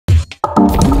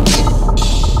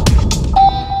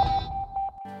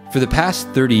For the past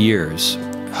 30 years,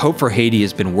 Hope for Haiti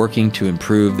has been working to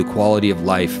improve the quality of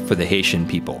life for the Haitian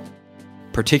people,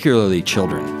 particularly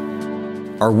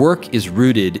children. Our work is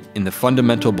rooted in the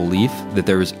fundamental belief that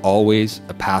there is always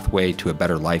a pathway to a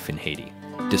better life in Haiti,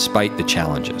 despite the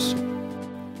challenges.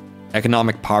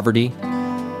 Economic poverty,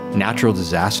 natural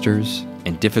disasters,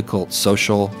 and difficult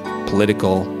social,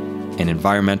 political, and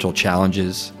environmental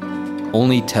challenges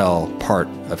only tell part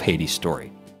of Haiti's story.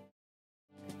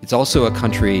 It's also a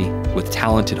country with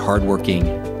talented, hardworking,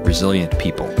 resilient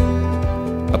people,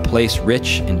 a place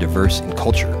rich and diverse in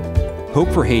culture. Hope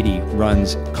for Haiti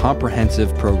runs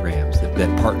comprehensive programs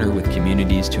that partner with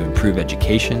communities to improve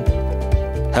education,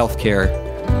 healthcare,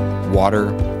 water,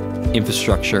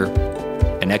 infrastructure,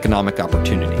 and economic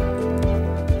opportunity.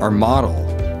 Our model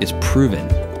is proven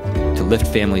to lift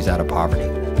families out of poverty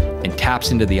and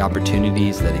taps into the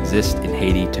opportunities that exist in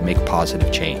Haiti to make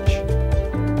positive change.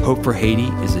 Hope for Haiti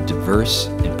is a diverse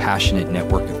and passionate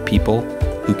network of people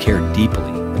who care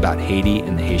deeply about Haiti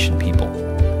and the Haitian people.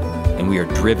 And we are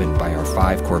driven by our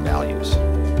 5 core values: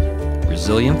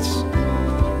 resilience,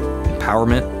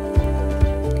 empowerment,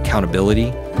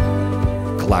 accountability,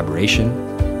 collaboration,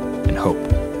 and hope.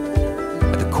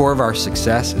 At the core of our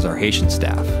success is our Haitian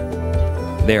staff.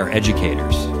 They are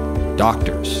educators,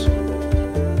 doctors,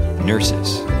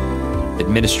 nurses,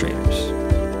 administrators,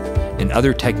 and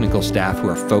other technical staff who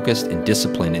are focused and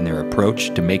disciplined in their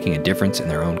approach to making a difference in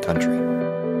their own country.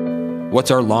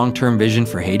 What's our long-term vision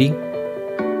for Haiti?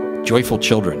 Joyful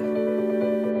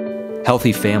children,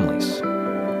 healthy families,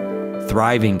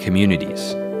 thriving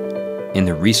communities, and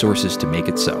the resources to make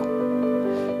it so.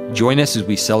 Join us as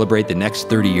we celebrate the next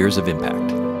 30 years of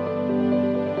impact.